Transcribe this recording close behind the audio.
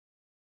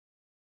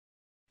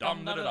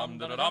Dum da da dum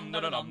da da dum da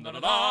da dum da da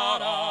da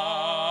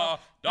da.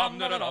 Dum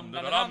da da dum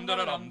da da dum da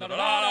da dum da da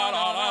da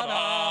da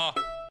da.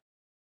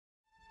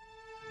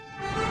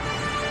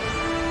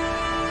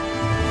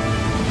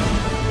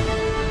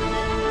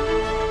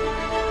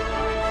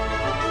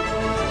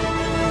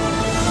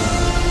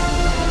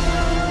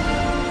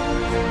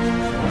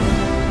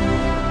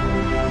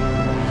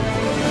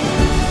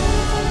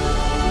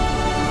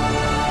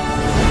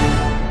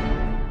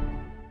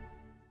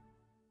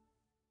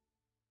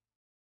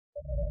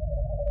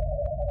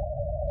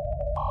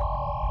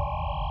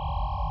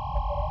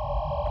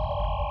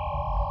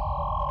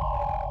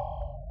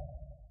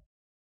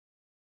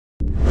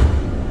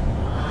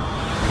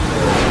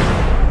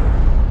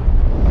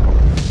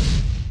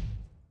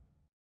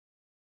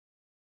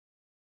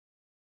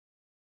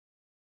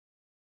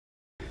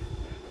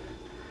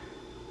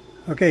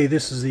 Okay,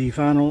 this is the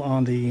final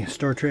on the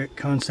Star Trek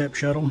concept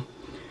shuttle.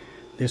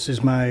 This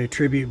is my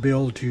tribute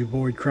build to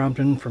Boyd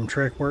Crompton from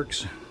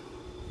TREKWORKS.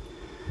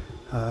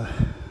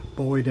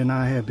 Boyd and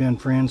I have been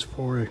friends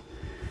for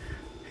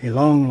a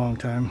long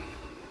time,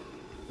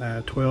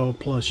 12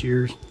 plus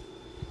years.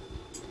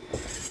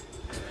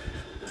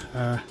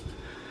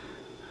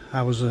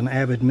 I was an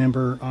avid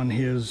member on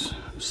his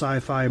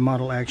sci-fi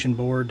model action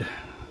board.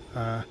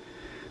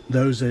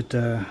 Those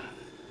that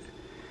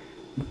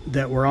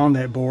were on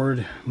that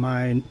board,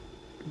 my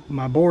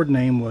board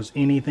name was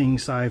Anything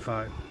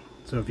Sci-Fi.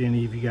 So if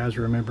any of you guys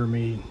remember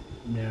me,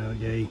 you know,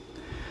 yay.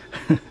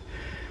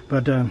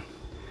 But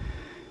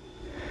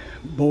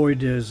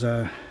Boyd is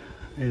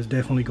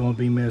definitely going to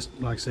be missed.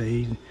 Like I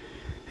say,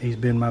 he's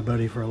been my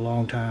buddy for a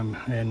long time,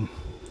 and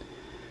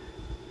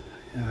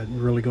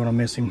I'm really going to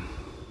miss him.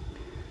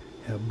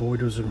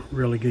 Boyd was a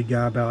really good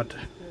guy about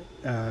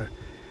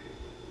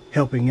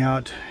helping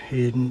out.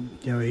 He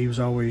was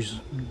always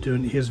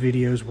doing, his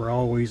videos were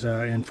always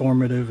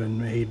informative,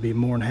 and he'd be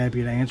more than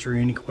happy to answer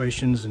any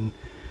questions and,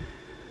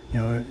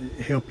 you know,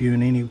 help you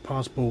in any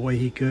possible way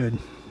he could.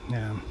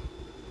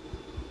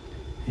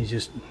 He's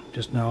just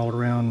an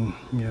all-around,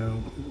 you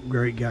know,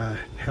 great guy,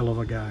 hell of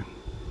a guy,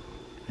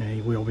 and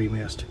he will be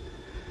missed.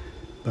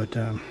 But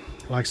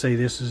like I say,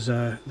 this is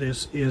a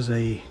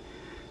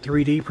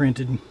 3D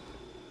printed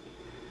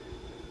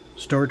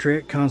Star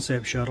Trek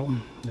concept shuttle.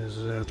 This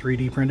is a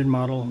 3D printed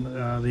model.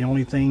 The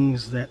only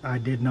things that I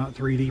did not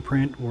 3D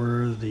print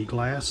were the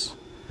glass,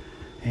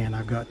 and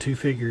I've got two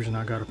figures, and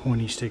I've got a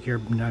pointy stick here,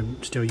 and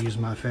I'm still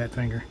using my fat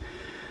finger.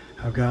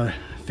 I've got a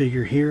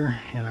figure here,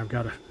 and I've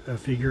got a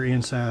figure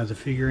inside. The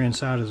figure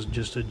inside is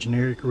just a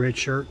generic red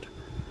shirt,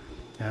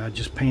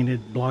 just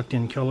painted, blocked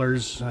in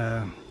colors.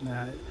 I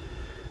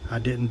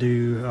didn't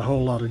do a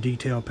whole lot of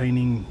detail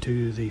painting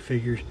to the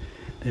figures.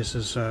 This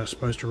is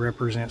supposed to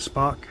represent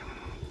Spock.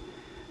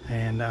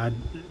 And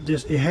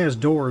it has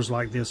doors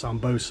like this on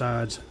both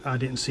sides. I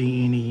didn't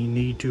see any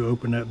need to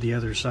open up the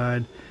other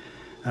side,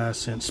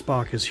 since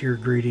Spock is here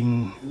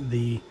greeting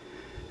the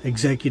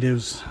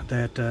executives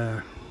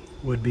that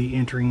would be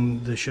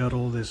entering the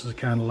shuttle. This is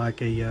kind of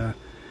like a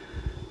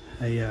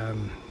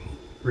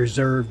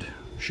reserved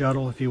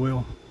shuttle, if you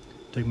will.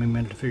 Took me a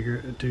minute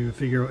to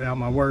figure out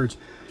my words.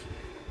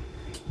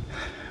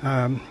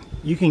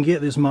 You can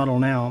get this model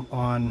now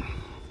on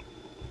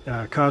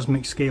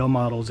cosmic scale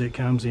models. It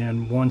comes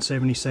in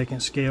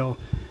 1/72 scale,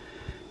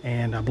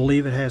 and I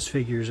believe it has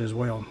figures as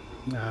well.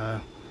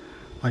 Like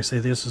I say,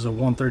 this is a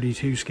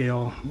 1/32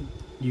 scale.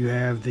 You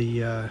have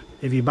the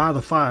if you buy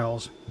the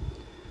files,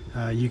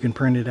 you can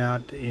print it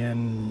out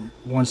in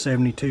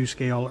 1/72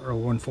 scale or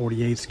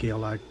 1/48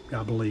 scale, I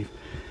believe.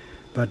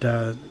 But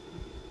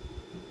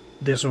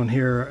this one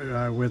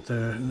here, with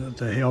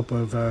the help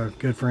of a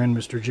good friend,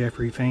 Mr.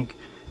 Jeffrey Fink,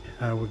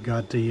 we've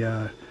got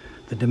the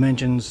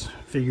dimensions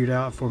figured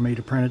out for me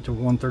to print it to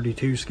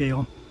 1/32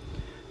 scale,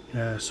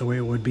 so it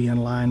would be in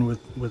line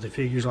with the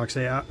figures. Like I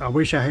say, I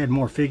wish I had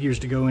more figures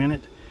to go in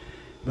it,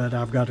 but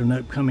I've got an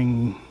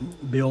upcoming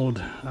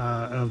build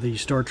of the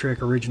Star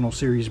Trek Original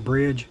Series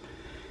bridge,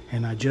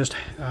 and I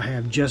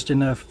have just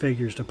enough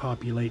figures to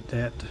populate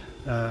that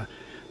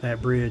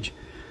bridge.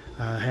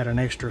 I had an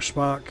extra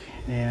Spock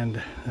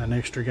and an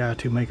extra guy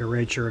to make a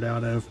red shirt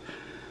out of,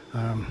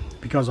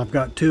 because I've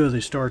got two of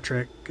the Star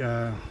Trek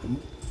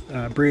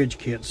bridge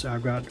kits.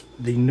 I've got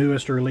the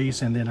newest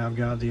release, and then I've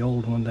got the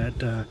old one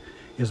that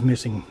is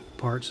missing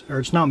parts, or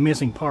it's not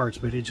missing parts,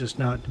 but it just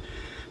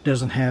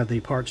doesn't have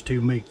the parts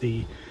to make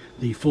the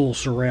full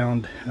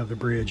surround of the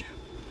bridge.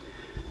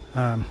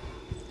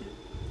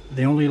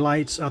 The only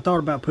lights, I thought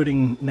about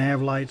putting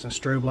nav lights and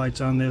strobe lights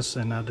on this,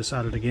 and I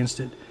decided against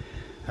it.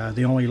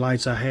 The only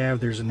lights I have,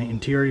 there's an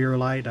interior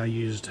light. I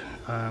used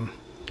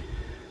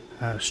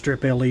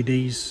strip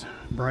LEDs,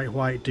 bright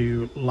white,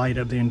 to light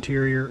up the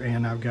interior,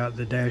 and I've got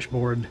the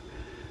dashboard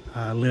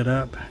lit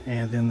up,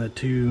 and then the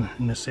two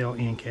nacelle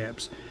end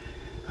caps.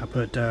 I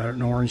put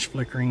an orange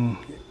flickering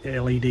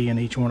LED in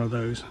each one of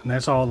those, and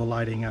that's all the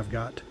lighting I've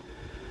got.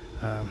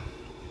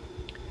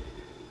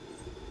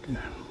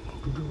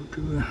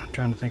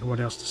 Trying to think of what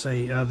else to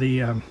say.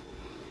 The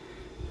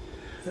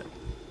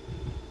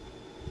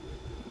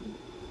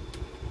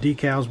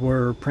decals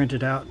were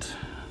printed out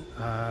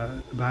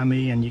by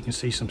me, and you can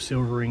see some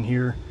silvering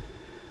here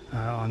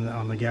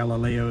on the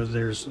Galileo.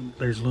 There's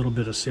a little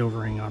bit of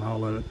silvering on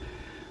all of it.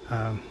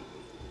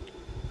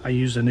 I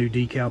used a new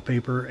decal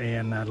paper,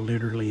 and I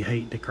literally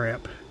hate the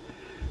crap,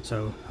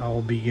 so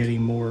I'll be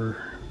getting more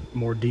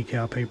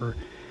decal paper.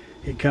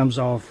 It comes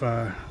off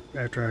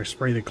after I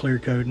spray the clear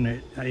coat, and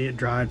it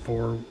dried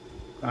for,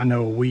 I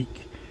know, a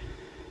week.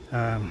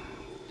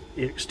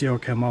 It still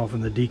come off,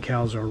 and the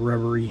decals are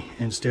rubbery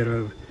instead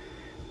of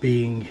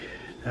being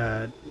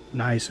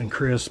nice and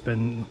crisp.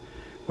 And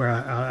where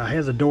I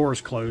had the doors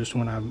closed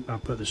when I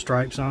put the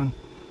stripes on,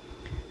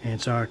 and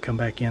so I come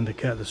back in to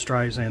cut the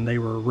stripes, and they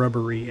were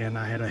rubbery, and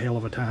I had a hell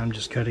of a time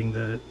just cutting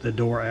the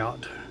door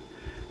out,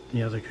 you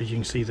know, because you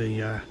can see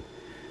the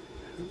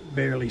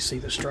barely see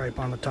the stripe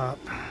on the top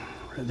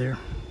right there.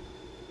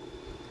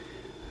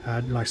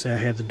 Like I say, I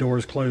had the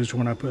doors closed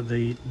when I put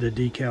the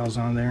decals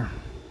on there.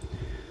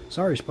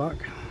 Sorry, Spock.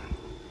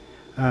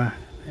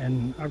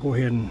 And I'll go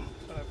ahead and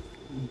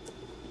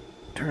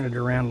turn it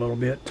around a little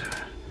bit,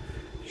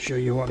 show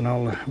you what and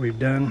all we've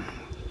done.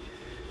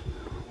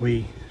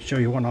 Show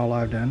you what all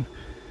I've done.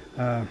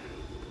 The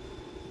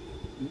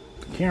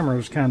camera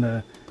was kind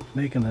of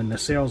making the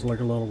nacelles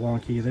look a little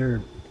wonky.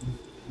 They're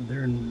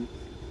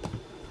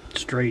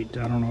straight.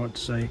 I don't know what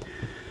to say,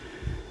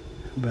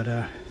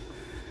 but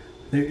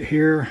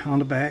here on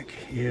the back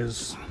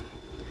is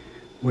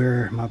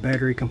where my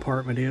battery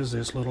compartment is.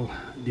 This little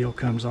deal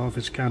comes off.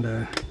 It's kind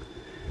of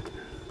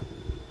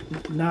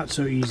not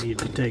so easy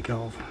to take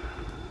off.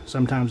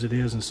 Sometimes it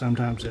is, and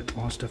sometimes it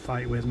wants to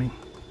fight with me.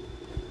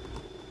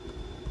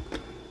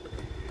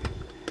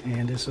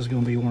 And this is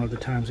going to be one of the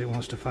times it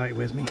wants to fight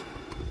with me.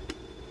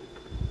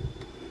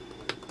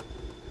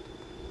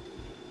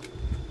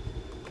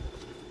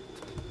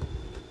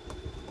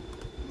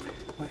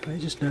 It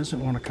just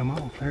doesn't want to come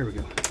off. There we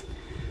go.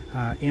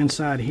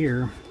 Inside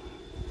here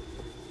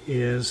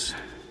is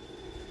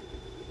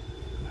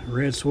a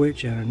red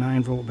switch and a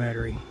 9-volt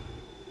battery.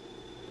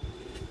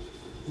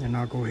 And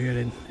I'll go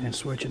ahead and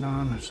switch it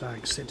on so I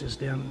can set this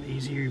down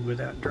easier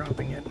without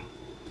dropping it.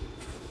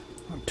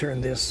 I'll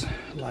turn this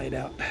light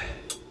out.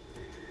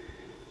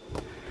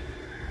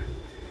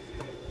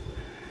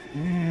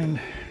 And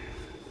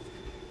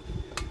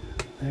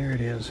there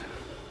it is.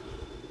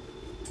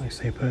 Like I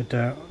say,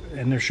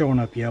 and they're showing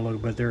up yellow,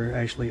 but they're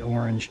actually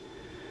orange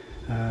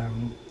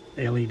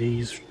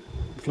LEDs,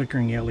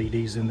 flickering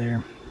LEDs in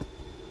there.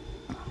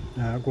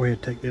 I'll go ahead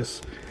and take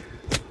this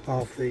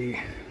off the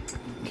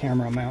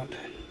camera mount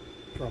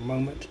for a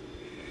moment.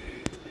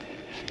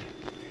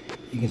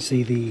 You can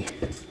see the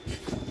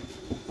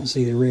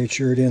red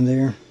shirt in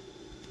there.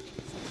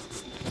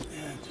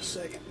 Just a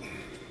second.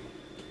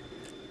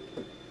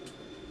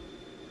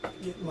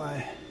 Get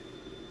my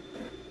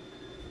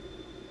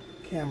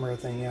camera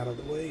thing out of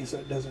the way so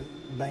it doesn't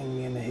bang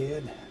me in the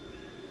head.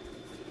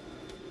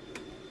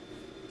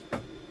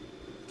 There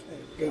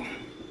we go.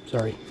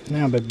 Sorry.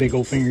 Now my big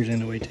old fingers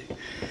in the way too.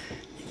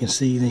 You can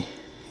see the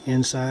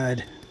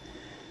inside.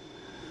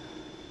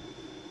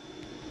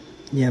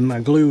 Yeah,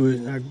 my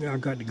glue, I've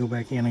got to go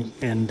back in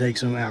and take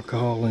some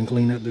alcohol and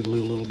clean up the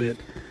glue a little bit.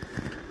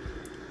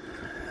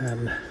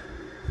 And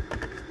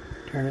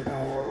turn it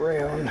all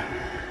around.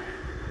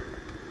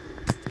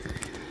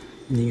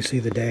 And you can see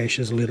the dash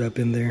is lit up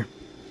in there.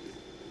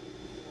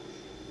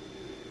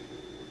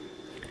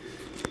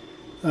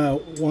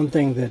 One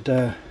thing that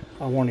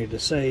I wanted to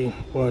say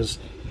was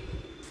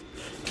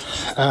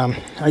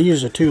I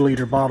used a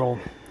 2-liter bottle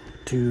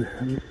to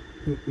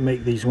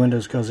make these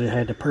windows because it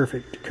had the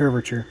perfect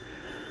curvature.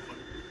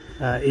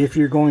 If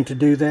you're going to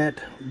do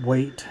that,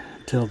 wait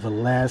till the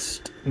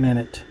last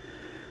minute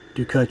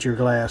to cut your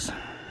glass,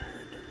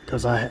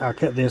 because I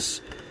cut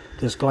this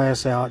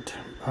glass out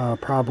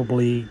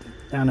probably,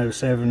 I don't know,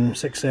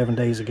 6-7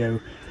 days ago,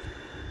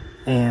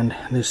 and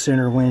this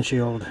center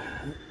windshield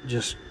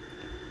just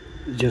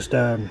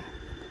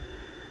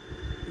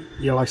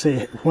you know, like I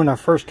say, when I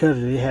first cut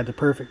it, it had the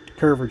perfect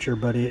curvature,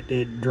 but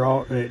it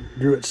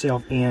drew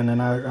itself in,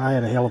 and I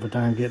had a hell of a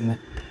time getting it.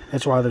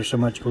 That's why there's so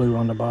much glue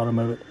on the bottom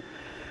of it.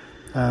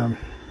 I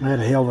had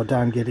a hell of a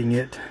time getting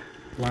it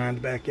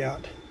lined back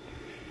out.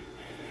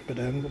 But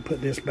I'm going to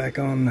put this back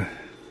on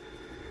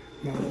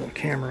my little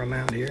camera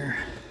mount here.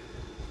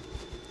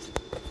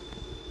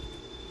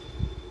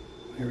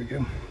 There we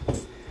go.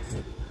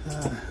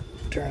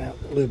 Turn out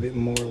a little bit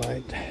more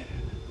light.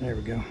 There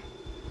we go.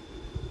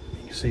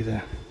 You can see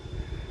the...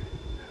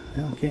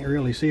 Well, can't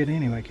really see it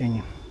anyway, can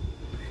you?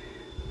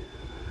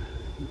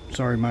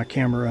 Sorry, my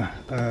camera,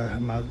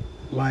 my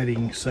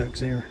lighting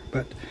sucks there.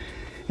 But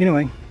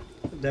anyway,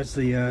 that's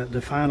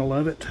the final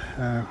of it.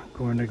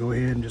 Going to go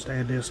ahead and just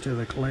add this to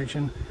the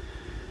collection.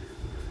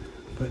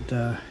 But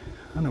I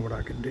know what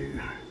I could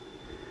do.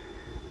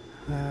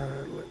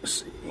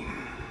 Let's see.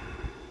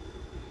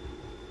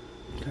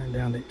 Turn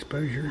down the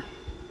exposure.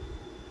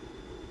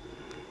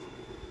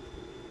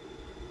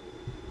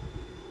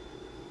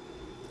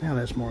 Now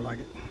that's more like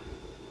it.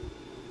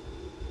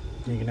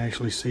 You can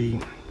actually see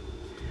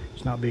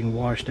it's not being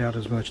washed out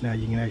as much now.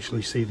 You can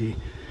actually see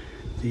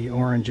the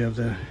orange of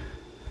the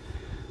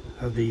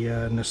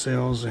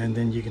nacelles, and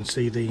then you can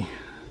see the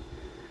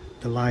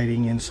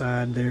lighting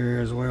inside there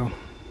as well.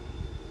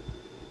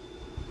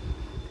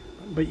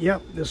 But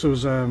yep, this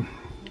was a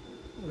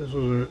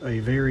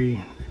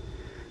very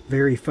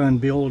fun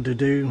build to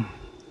do.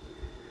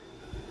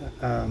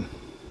 I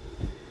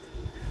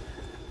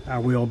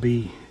will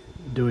be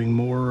doing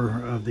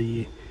more of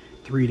the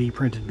 3D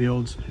printed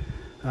builds.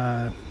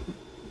 I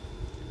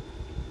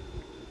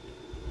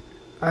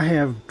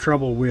have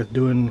trouble with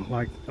doing,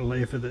 like,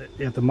 if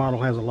the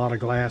model has a lot of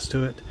glass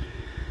to it.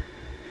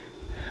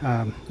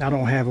 I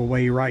don't have a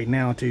way right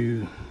now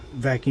to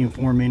vacuum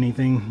form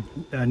anything.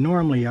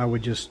 Normally I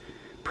would just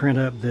print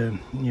up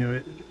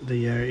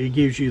it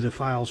gives you the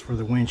files for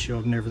the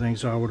windshield and everything,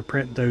 so I would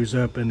print those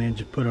up and then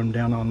just put them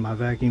down on my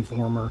vacuum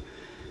former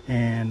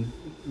and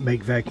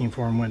make vacuum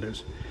form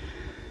windows.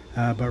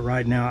 But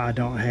right now I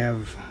don't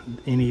have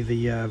any of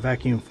the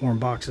vacuum form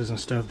boxes and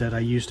stuff that I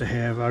used to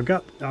have. I've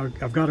got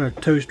a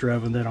toaster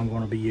oven that I'm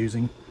going to be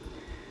using,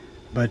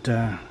 but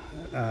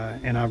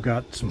and I've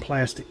got some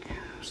plastic.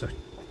 So,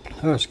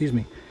 oh, excuse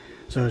me.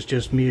 So it's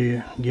just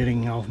me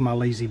getting off my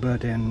lazy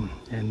butt and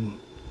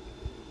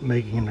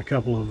making a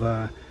couple of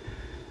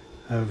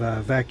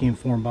vacuum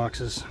form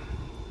boxes.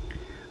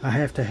 I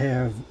have to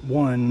have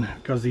one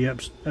because the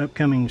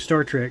upcoming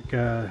Star Trek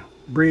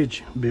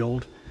bridge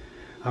build.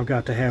 I've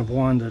got to have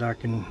one that I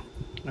can,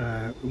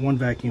 one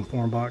vacuum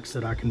form box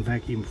that I can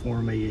vacuum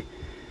form the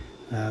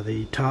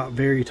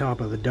very top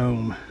of the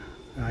dome.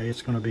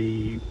 It's going to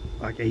be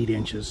like 8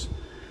 inches.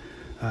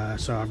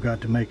 So I'm going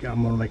to make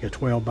a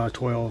 12 by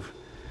 12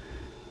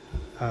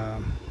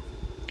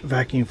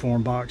 vacuum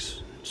form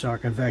box, so I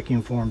can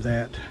vacuum form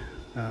that,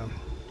 and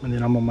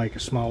then I'm going to make a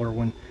smaller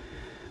one.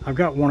 I've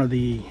got one of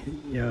the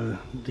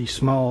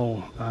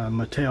small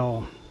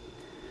Mattel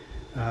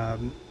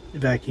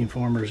vacuum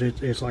formers.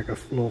 It's like a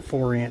little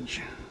 4-inch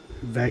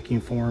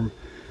vacuum form.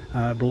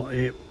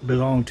 It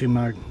belonged to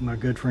my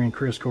good friend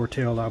Chris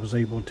Cortell. I was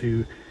able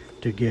to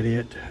get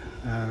it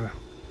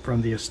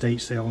from the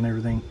estate sale and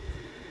everything.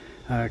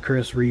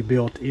 Chris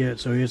rebuilt it,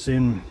 so it's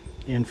in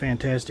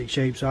fantastic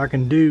shape. So I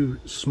can do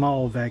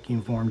small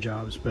vacuum form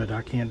jobs, but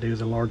I can't do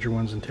the larger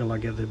ones until I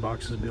get the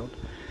boxes built.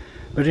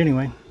 But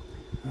anyway,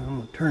 I'm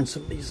going to turn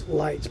some of these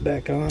lights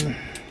back on.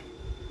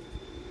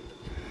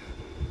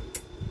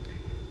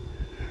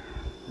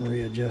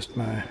 Readjust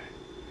my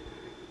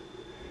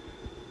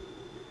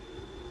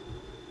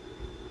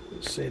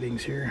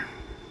settings here.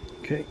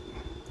 Okay,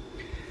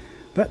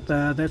 but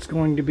that's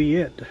going to be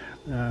it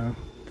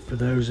for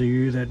those of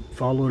you that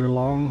followed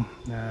along.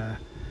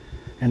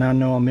 And I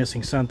know I'm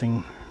missing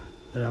something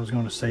that I was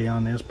going to say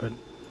on this, but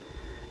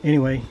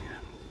anyway,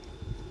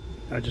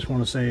 I just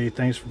want to say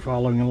thanks for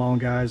following along,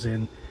 guys,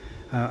 and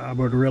I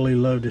would really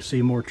love to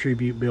see more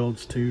tribute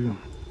builds to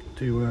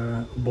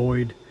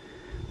Boyd.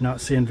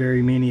 Not seeing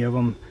very many of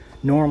them.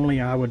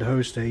 Normally I would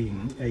host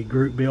a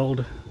group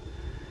build,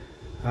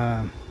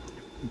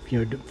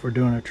 for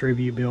doing a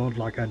tribute build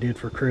like I did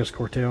for Chris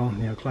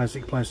Cortell,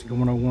 Classic Plastic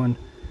 101,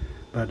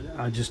 but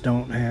I just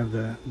don't have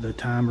the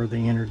time or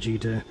the energy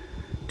to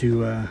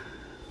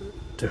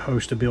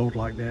host a build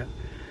like that,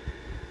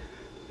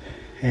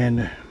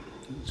 and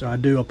so I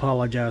do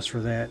apologize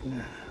for that.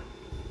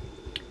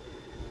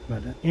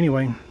 But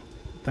anyway,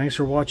 thanks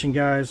for watching,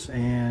 guys,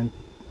 and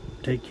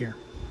take care.